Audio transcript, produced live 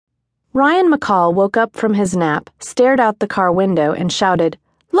Ryan McCall woke up from his nap, stared out the car window, and shouted,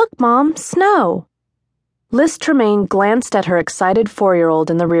 "Look, Mom, snow!" Liz Tremaine glanced at her excited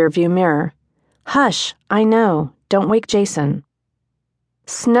 4-year-old in the rearview mirror. "Hush, I know. Don't wake Jason."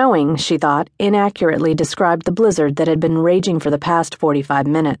 Snowing, she thought, inaccurately described the blizzard that had been raging for the past 45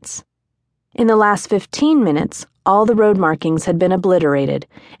 minutes. In the last 15 minutes, all the road markings had been obliterated,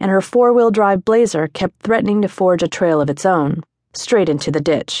 and her 4-wheel drive Blazer kept threatening to forge a trail of its own, straight into the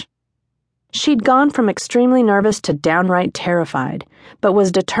ditch. She'd gone from extremely nervous to downright terrified, but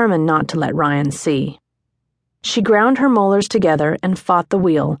was determined not to let Ryan see. She ground her molars together and fought the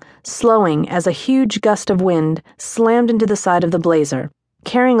wheel, slowing as a huge gust of wind slammed into the side of the Blazer,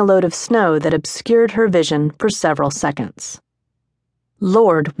 carrying a load of snow that obscured her vision for several seconds.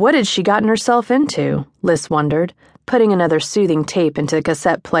 Lord, what had she gotten herself into? Liz wondered, putting another soothing tape into the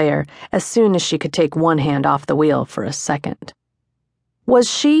cassette player as soon as she could take one hand off the wheel for a second. Was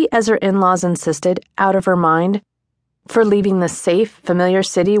she, as her in-laws insisted, out of her mind for leaving the safe, familiar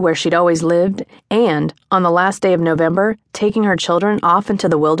city where she'd always lived and, on the last day of November, taking her children off into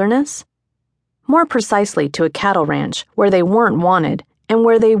the wilderness? More precisely, to a cattle ranch where they weren't wanted and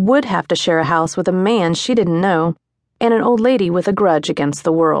where they would have to share a house with a man she didn't know and an old lady with a grudge against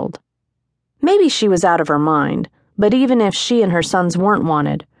the world. Maybe she was out of her mind, but even if she and her sons weren't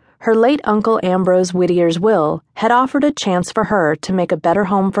wanted, her late Uncle Ambrose Whittier's will had offered a chance for her to make a better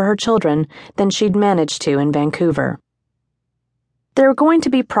home for her children than she'd managed to in Vancouver. There were going to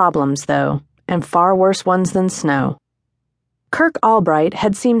be problems, though, and far worse ones than snow. Kirk Albright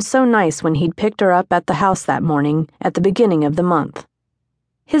had seemed so nice when he'd picked her up at the house that morning at the beginning of the month.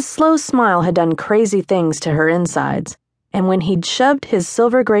 His slow smile had done crazy things to her insides, and when he'd shoved his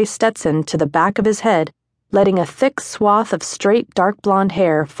silver-gray Stetson to the back of his head, letting a thick swath of straight dark blonde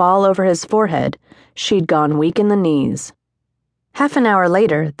hair fall over his forehead, she'd gone weak in the knees. Half an hour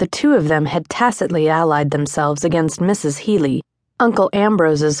later, the two of them had tacitly allied themselves against Mrs. Healy, Uncle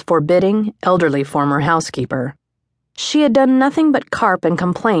Ambrose's forbidding, elderly former housekeeper. She had done nothing but carp and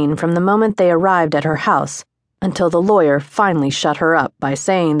complain from the moment they arrived at her house, until the lawyer finally shut her up by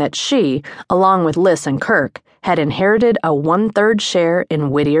saying that she, along with Liz and Kirk, had inherited a 1/3 share in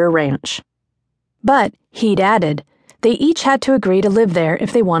Whittier Ranch. But, he'd added, they each had to agree to live there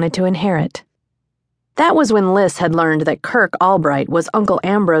if they wanted to inherit. That was when Liz had learned that Kirk Albright was Uncle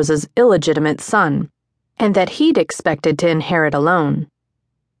Ambrose's illegitimate son, and that he'd expected to inherit alone.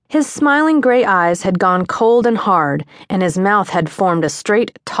 His smiling gray eyes had gone cold and hard, and his mouth had formed a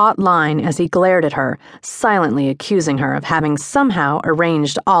straight, taut line as he glared at her, silently accusing her of having somehow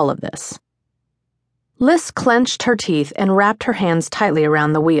arranged all of this. Liz clenched her teeth and wrapped her hands tightly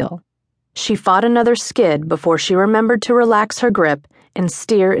around the wheel. She fought another skid before she remembered to relax her grip and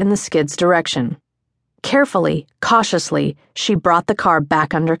steer in the skid's direction. Carefully, cautiously, she brought the car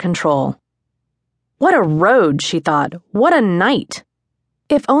back under control. What a road, she thought. What a night!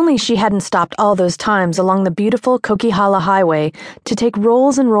 If only she hadn't stopped all those times along the beautiful Coquihalla Highway to take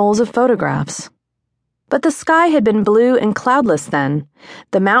rolls and rolls of photographs. But the sky had been blue and cloudless then.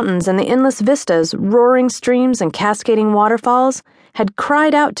 The mountains and the endless vistas, roaring streams and cascading waterfalls had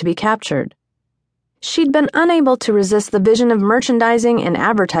cried out to be captured. She'd been unable to resist the vision of merchandising and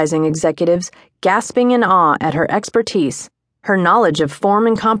advertising executives gasping in awe at her expertise, her knowledge of form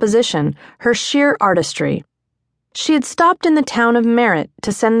and composition, her sheer artistry. She had stopped in the town of Merritt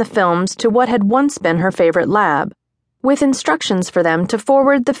to send the films to what had once been her favorite lab, with instructions for them to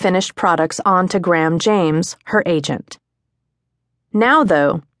forward the finished products on to Graham James, her agent. Now,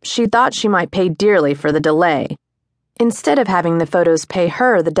 though, she thought she might pay dearly for the delay, instead of having the photos pay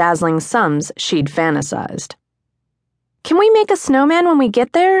her the dazzling sums she'd fantasized. "Can we make a snowman when we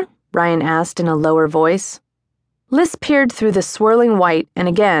get there?" Ryan asked in a lower voice. Liz peered through the swirling white and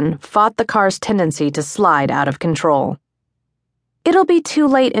again fought the car's tendency to slide out of control. "It'll be too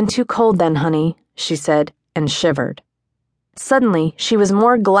late and too cold then, honey," she said, and shivered. Suddenly, she was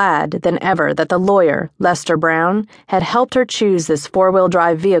more glad than ever that the lawyer, Lester Brown, had helped her choose this 4-wheel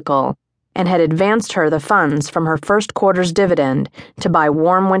drive vehicle and had advanced her the funds from her first quarter's dividend to buy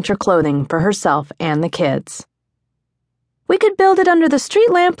warm winter clothing for herself and the kids. "We could build it under the street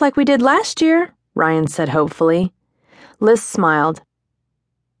lamp like we did last year," Ryan said hopefully. Liz smiled.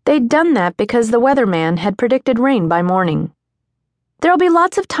 They'd done that because the weatherman had predicted rain by morning. "There'll be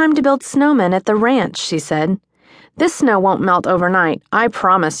lots of time to build snowmen at the ranch," she said. "This snow won't melt overnight, I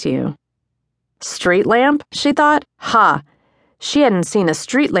promise you." Street lamp, she thought? Ha! She hadn't seen a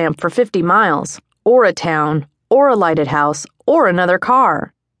street lamp for 50 miles, or a town, or a lighted house, or another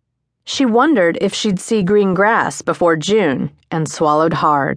car. She wondered if she'd see green grass before June, and swallowed hard.